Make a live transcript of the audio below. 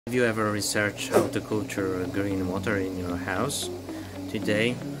Have you ever researched how to culture green water in your house?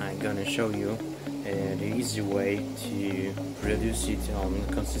 Today I'm gonna show you the easy way to produce it on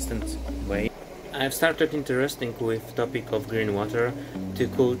a consistent way. I've started interesting with topic of green water to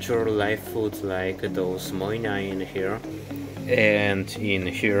culture live food like those moina in here and in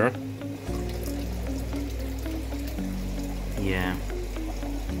here. Yeah.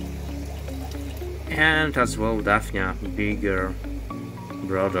 And as well Daphnia, bigger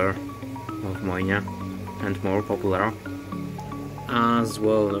brother of moina and more popular, as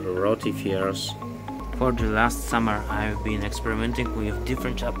well roti Fiers. For the last summer I've been experimenting with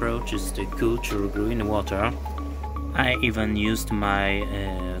different approaches to culture green water. I even used my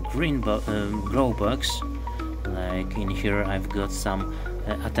green grow box. Like in here I've got some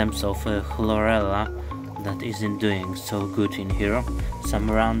attempts of chlorella that isn't doing so good in here. Some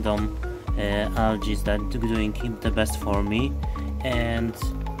random algae that doing the best for me, and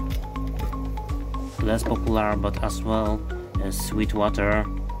less popular but as well sweet water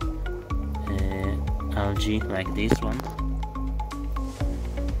algae like this one.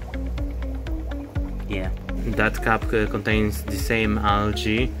 Yeah, that cup contains the same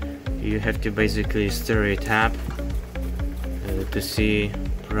algae. You have to basically stir it up to see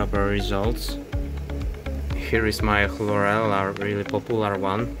proper results. Here is my chlorella, really popular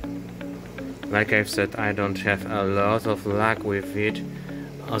one. Like I've said, I don't have a lot of luck with it.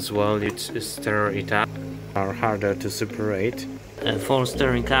 As well, you stir it up, are harder to separate. For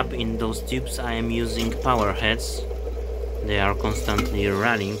stirring up in those tubes I am using power heads. They are constantly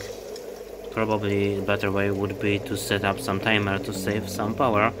running. Probably a better way would be to set up some timer to save some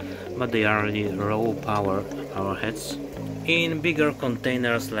power, but they are really raw power heads. In bigger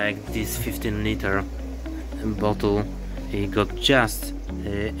containers like this 15-liter bottle, you got just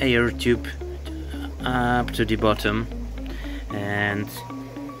air tube up to the bottom, and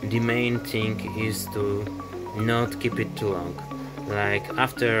the main thing is to not keep it too long. Like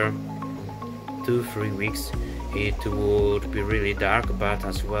after 2-3 weeks it would be really dark, but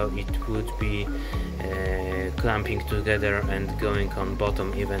as well it would be clumping together and going on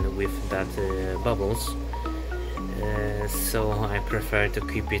bottom even with that bubbles. So I prefer to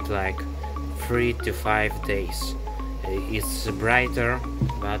keep it like 3 to 5 days. It's brighter,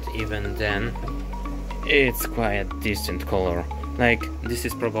 but even then it's quite decent color. Like this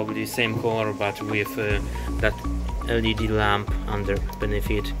is probably the same color, but with that LED lamp under beneath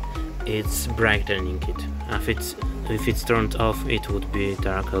it, it's brightening it. If it's turned off, it would be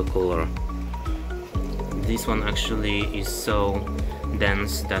darker color. This one actually is so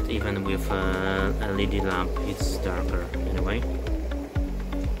dense that even with a LED lamp it's darker anyway.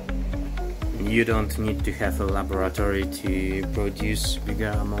 You don't need to have a laboratory to produce bigger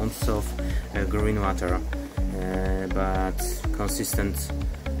amounts of green water, but consistent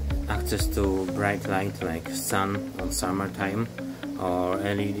access to bright light like sun on summertime or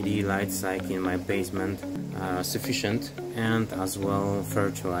LED lights like in my basement are sufficient, and as well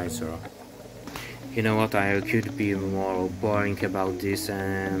fertilizer. You know what, I could be more boring about this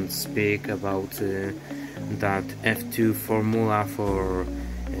and speak about that F2 formula for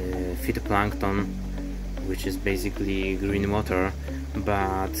phytoplankton, which is basically green water,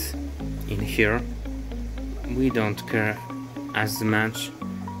 but in here we don't care as much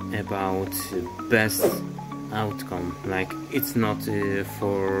about best outcome. Like it's not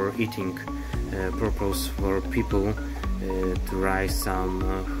for eating purpose for people to raise some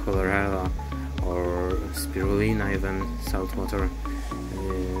chlorella or spirulina, even saltwater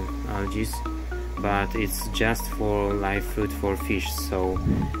algae, but it's just for live food for fish, so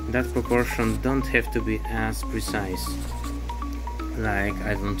that proportion don't have to be as precise. Like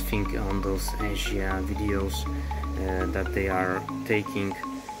I don't think on those Asia videos that they are taking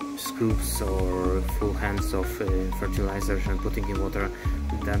scoops or full hands of fertilizers and putting in water,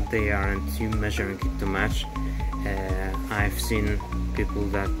 that they aren't measuring it too much. I've seen people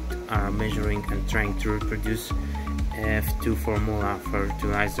that are measuring and trying to reproduce F2 formula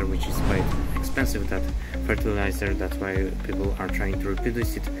fertilizer, which is quite expensive, that fertilizer, that's why people are trying to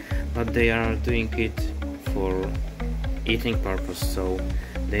reproduce it, but they are doing it for eating purpose, so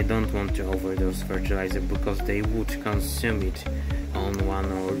they don't want to overdose fertilizer because they would consume it on one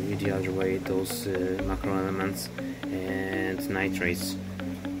or the other way, those macro elements and nitrates.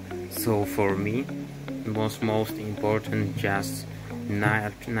 So for me it was most important just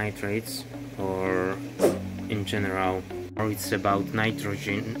nitrates, or in general, or it's about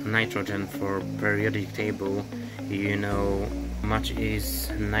nitrogen for periodic table. You know how much is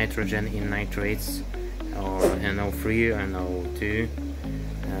nitrogen in nitrates, or NO3, NO2.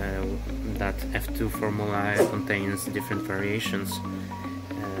 That F2 formula contains different variations.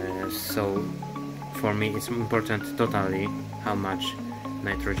 so for me it's important totally how much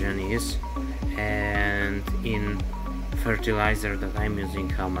nitrogen is, and in fertilizer that I'm using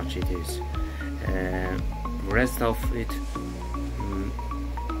how much it is. Rest of it,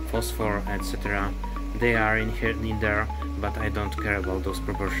 phosphor, etc., they are in there, but I don't care about those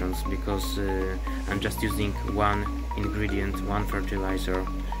proportions because I'm just using one ingredient, one fertilizer,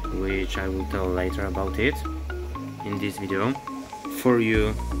 which I will tell later about it in this video. For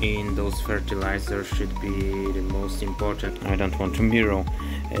you, in those fertilizers should be the most important. I don't want to mirror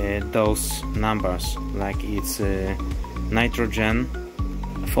those numbers, like it's nitrogen,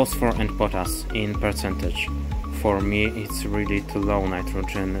 phosphor and potash in percentage. For me it's really too low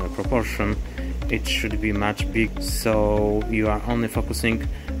nitrogen proportion. It should be much big, so you are only focusing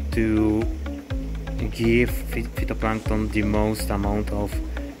to give phytoplankton the most amount of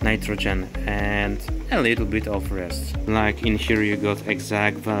nitrogen and a little bit of rest. Like in here you got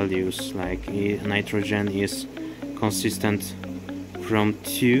exact values, like nitrogen is consistent from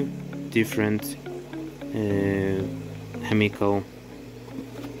 2 different chemical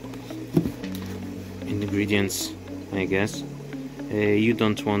ingredients, I guess. You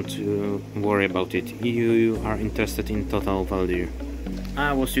don't want to worry about it, you are interested in total value.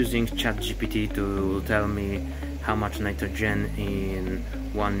 I was using ChatGPT to tell me how much nitrogen in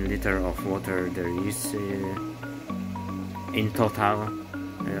 1 liter of water there is in total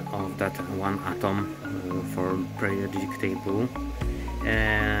of that one atom for periodic table,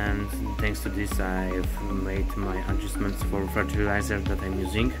 and thanks to this I've made my adjustments for fertilizer that I'm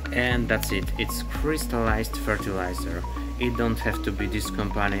using, and that's it. It's crystallized fertilizer. It don't have to be this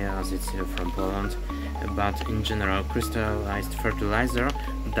company as it's from Poland, but in general crystallized fertilizer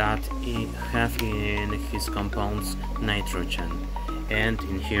that have in his compounds nitrogen. And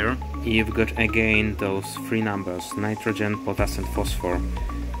in here you've got again those 3 numbers: nitrogen, potash and phosphor.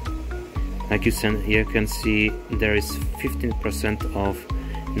 Like you can see there is 15% of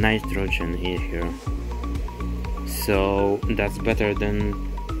nitrogen in here, so that's better than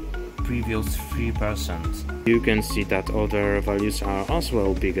previous 3%. You can see that other values are as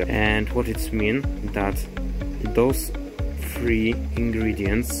well bigger, and what it means that those 3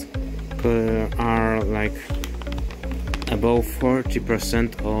 ingredients are like above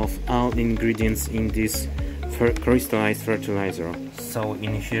 40% of all ingredients in this crystallized fertilizer. So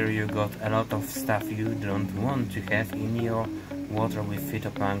in here you got a lot of stuff you don't want to have in your water with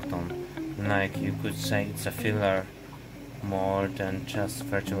phytoplankton. Like you could say it's a filler more than just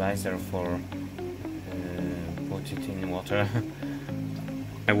fertilizer for put it in water.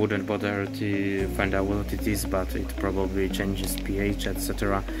 I wouldn't bother to find out what it is, but it probably changes pH,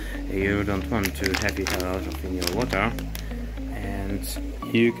 etc. You don't want to have it a lot of in your water. And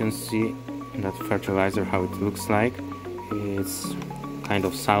you can see that fertilizer, how it looks like. It's kind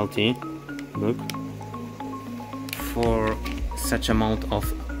of salty, look. For such amount of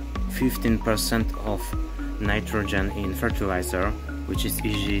 15% of nitrogen in fertilizer, which is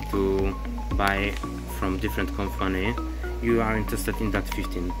easy to buy from different company, you are interested in that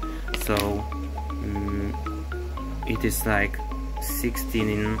 15. So it is like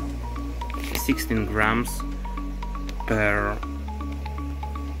 16 grams per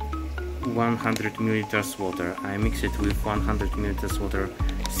 100 milliliters water. I mix it with 100 milliliters water,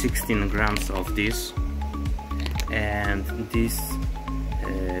 16 grams of this, and this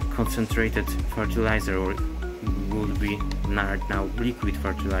concentrated fertilizer would be right now liquid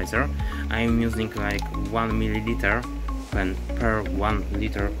fertilizer. I'm using like 1 milliliter per 1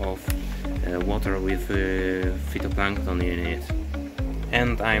 liter of water with phytoplankton in it,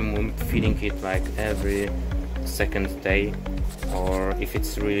 and I'm feeding it like every second day, or if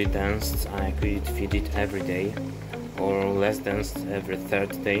it's really dense I could feed it every day, or less dense every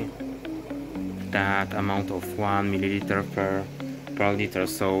third day. That amount of 1 milliliter per liter.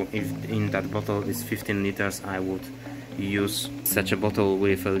 So if in that bottle is 15 liters, I would use such a bottle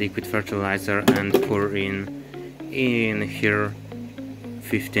with a liquid fertilizer and pour in here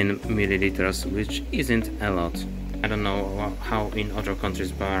 15 milliliters, which isn't a lot. I don't know how in other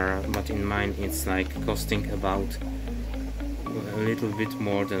countries, but in mine it's like costing about a little bit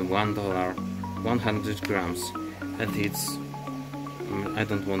more than $1, 100 grams, and it's, I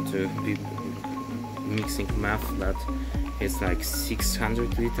don't want to be mixing math, but it's like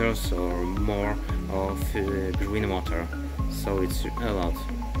 600 liters or more of green water, so it's a lot.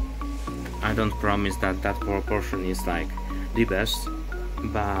 I don't promise that that proportion is like the best,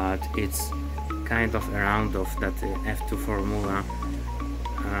 but it's kind of around of that F2 formula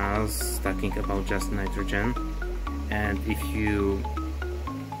I was talking about, just nitrogen. And if you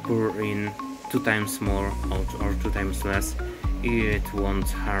pour in 2 times more or 2 times less, it won't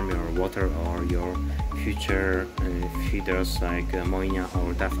harm your water or your future feeders like Moina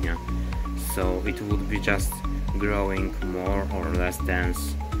or Daphnia, so it would be just growing more or less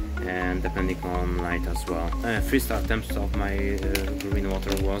dense, and depending on light as well. First attempts of my green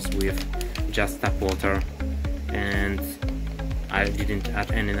water was with just tap water, and I didn't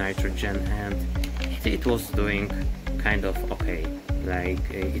add any nitrogen, and it was doing kind of okay, like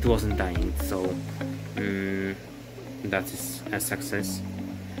it wasn't dying, so that is a success.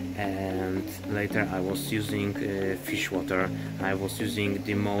 And later I was using fish water. I was using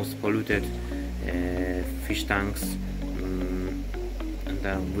the most polluted fish tanks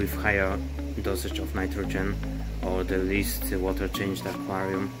and with higher dosage of nitrogen, or the least water changed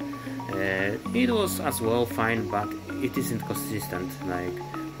aquarium. It was as well fine, but it isn't consistent. Like,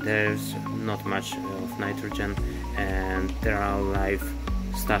 there's not much of nitrogen, and there are live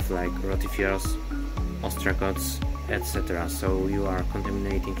stuff like rotifers, ostracods, etc. So you are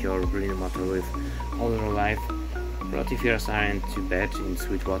contaminating your green water with other life. Rotifers aren't too bad in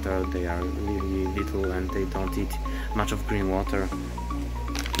sweet water, they are really little and they don't eat much of green water,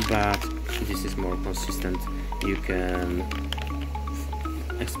 but this is more consistent. You can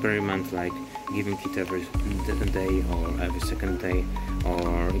experiment like giving it every day or every second day,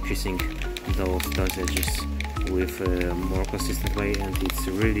 or increasing those dosages with a more consistent way, and it's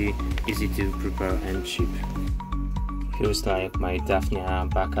really easy to prepare and cheap. Here's like my Daphnia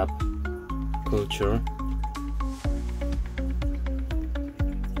backup culture.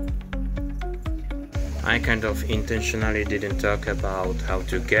 I kind of intentionally didn't talk about how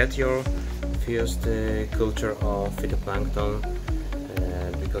to get your first culture of phytoplankton,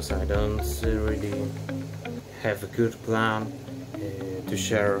 because I don't really have a good plan to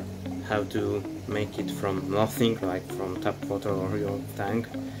share how to make it from nothing, like from tap water or your tank.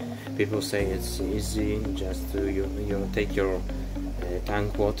 People say it's easy, just to you take your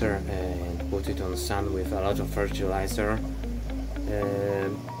tank water and put it on the sun with a lot of fertilizer.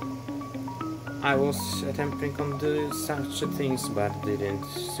 I was attempting on such things, but didn't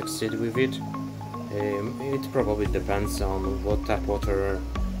succeed with it. It probably depends on what tap water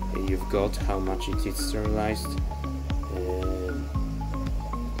you've got, how much it is sterilized.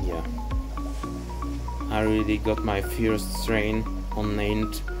 Yeah, I really got my first strain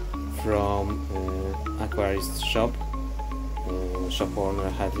unnamed from aquarist shop. Shop owner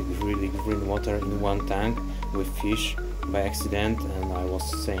had really green water in one tank with fish by accident, and I was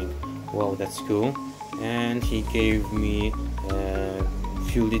saying, wow, that's cool, and he gave me a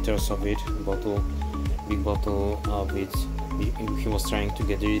few liters of it, big bottle of it. He was trying to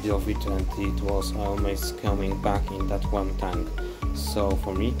get rid of it, and it was almost coming back in that one tank. So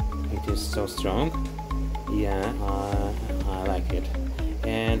for me it is so strong. Yeah, I like it,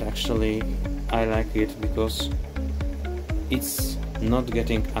 and actually I like it because it's not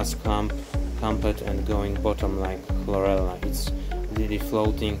getting as clumped and going bottom like chlorella. It's really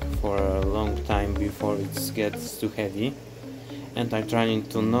floating for a long time before it gets too heavy, and I'm trying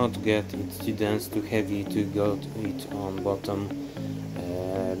to not get it too dense, too heavy to get it on bottom,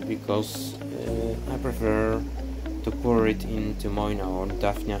 because I prefer to pour it into Moina or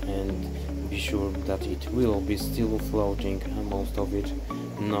Daphnia and be sure that it will be still floating, and most of it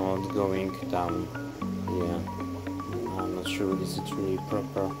not going down. Yeah, I'm not sure this is really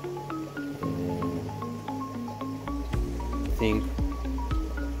proper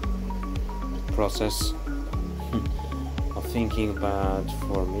process of thinking, but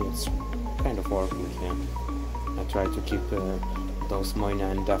for me it's kind of working. Yeah, I try to keep those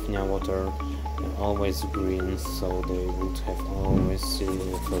Moina and Daphnia water always green, so they would have always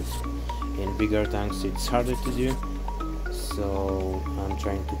fruit. In bigger tanks it's harder to do, so I'm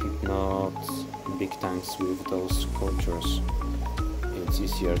trying to keep not big tanks with those cultures. It's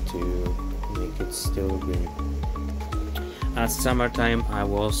easier to make it still green. At summertime I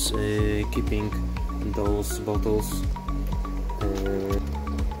was keeping those bottles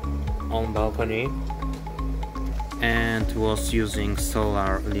on balcony, and was using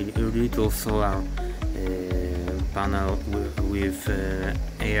little solar panel with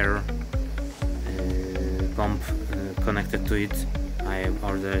air pump connected to it. I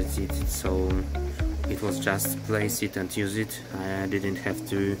ordered it, so it was just place it and use it. I didn't have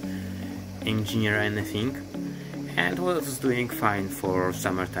to engineer anything, and was doing fine for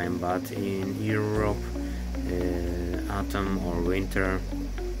summertime. But in Europe, autumn or winter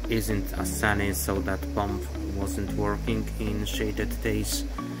isn't as sunny, so that pump wasn't working in shaded days,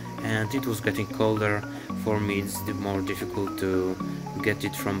 and it was getting colder. For me it's more difficult to get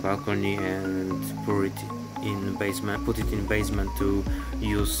it from balcony and pour it in basement, put it in basement to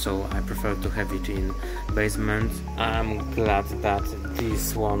use, so I prefer to have it in basement. I'm glad that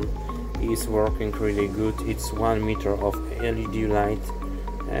this one is working really good. It's 1 meter of LED light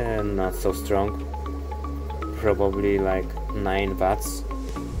and not so strong, probably like 9 watts,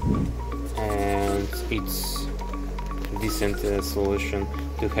 and it's decent solution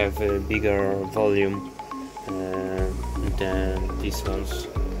to have a bigger volume than these ones.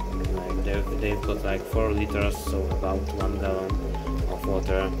 Like they've got like 4 liters, so about 1 gallon of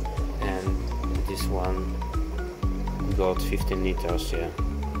water, and this one got 15 liters. Yeah.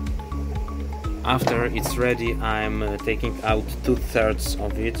 After it's ready, I'm taking out 2/3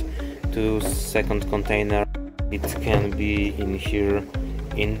 of it to second container. It can be in here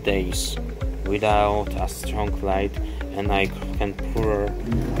in days without a strong light, and I can pour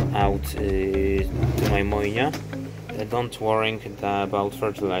out to my moina. Don't worry about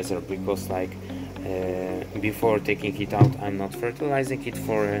fertilizer, because like before taking it out, I'm not fertilizing it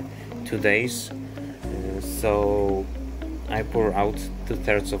for 2 days. So I pour out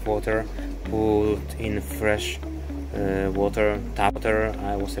 2/3 of water, put in fresh water, tap water.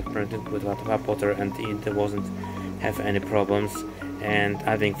 I was experimenting with tap water and it wasn't have any problems, and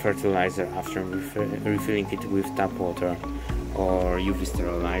adding fertilizer after refilling it with tap water or UV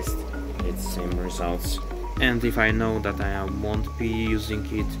sterilized, it's same results. And if I know that I won't be using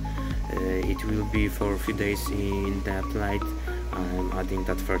it, it will be for a few days in that light. I'm adding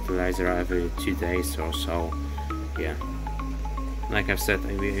that fertilizer every 2 days or so. Yeah, like I've said,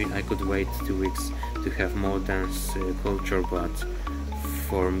 I could wait 2 weeks to have more dense culture, but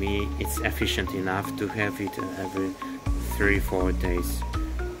for me it's efficient enough to have it every 3-4 days.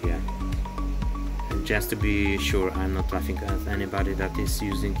 Yeah, and just to be sure, I'm not laughing at anybody that is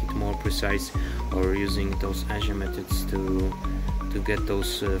using it more precise or using those Asian methods to get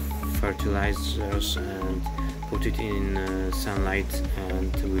those fertilizers and put it in sunlight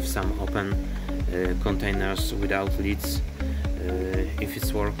and with some open containers without lids. If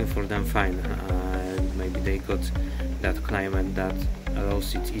it's working for them, fine. Maybe they got that climate that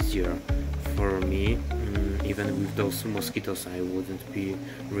allows it easier. For me, even with those mosquitoes, I wouldn't be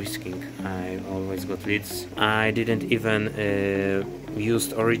risking. I always got lids. I didn't even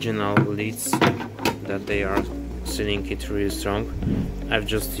used original lids that they are sealing it really strong. I've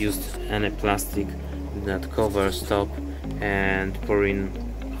just used any plastic that covers top and pour in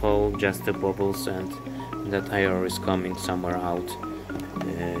hole just the bubbles, and that air is coming somewhere out,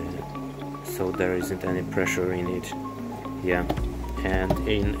 so there isn't any pressure in it. Yeah, and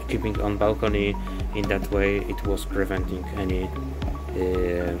in keeping on balcony in that way, it was preventing any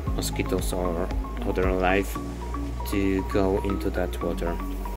mosquitoes or other life to go into that water.